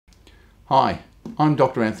Hi, I'm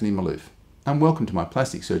Dr. Anthony Maloof, and welcome to my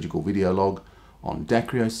plastic surgical video log on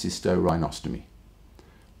Dacryocystorhinostomy.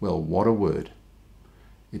 Well, what a word.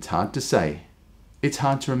 It's hard to say, it's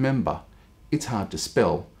hard to remember, it's hard to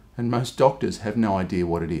spell, and most doctors have no idea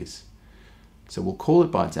what it is. So we'll call it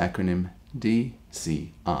by its acronym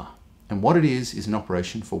DCR. And what it is an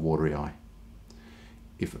operation for watery eye.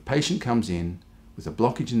 If a patient comes in with a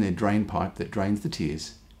blockage in their drain pipe that drains the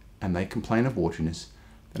tears, and they complain of wateriness,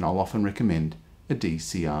 then I'll often recommend a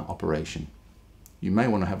DCR operation. You may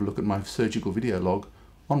want to have a look at my surgical video log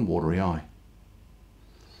on watery eye.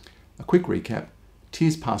 A quick recap: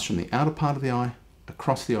 tears pass from the outer part of the eye,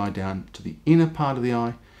 across the eye down to the inner part of the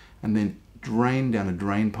eye, and then drain down a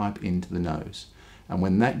drain pipe into the nose. And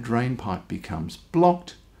when that drain pipe becomes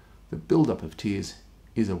blocked, the buildup of tears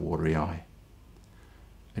is a watery eye.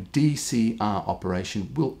 A DCR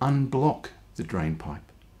operation will unblock the drain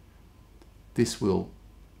pipe. This will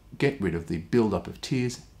get rid of the buildup of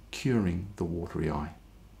tears, curing the watery eye.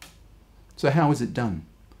 So how is it done?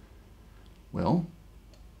 Well,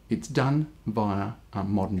 it's done via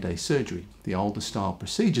modern day surgery. The older style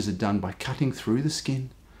procedures are done by cutting through the skin,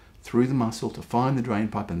 through the muscle to find the drain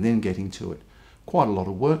pipe and then getting to it. Quite a lot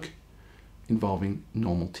of work involving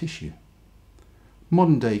normal tissue.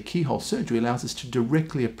 Modern day keyhole surgery allows us to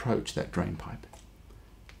directly approach that drain pipe.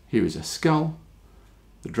 Here is a skull.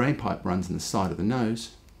 The drain pipe runs in the side of the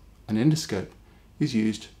nose. An endoscope is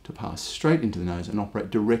used to pass straight into the nose and operate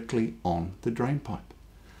directly on the drain pipe.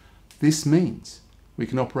 This means we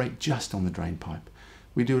can operate just on the drain pipe.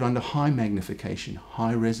 We do it under high magnification,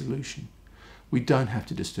 high resolution. We don't have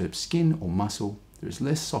to disturb skin or muscle. There is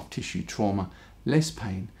less soft tissue trauma, less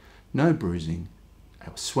pain, no bruising,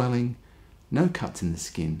 no swelling, no cuts in the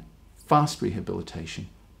skin, fast rehabilitation,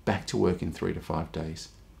 back to work in 3 to 5 days.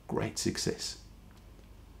 Great success.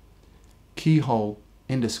 Keyhole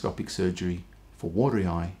endoscopic surgery for watery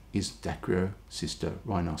eye is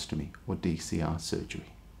Dacryocystorhinostomy, or DCR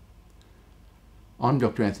surgery. I'm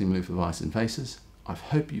Dr. Anthony Maloof of Eyes and Faces. I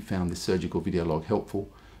hope you found this surgical video log helpful.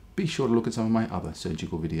 Be sure to look at some of my other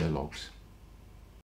surgical video logs.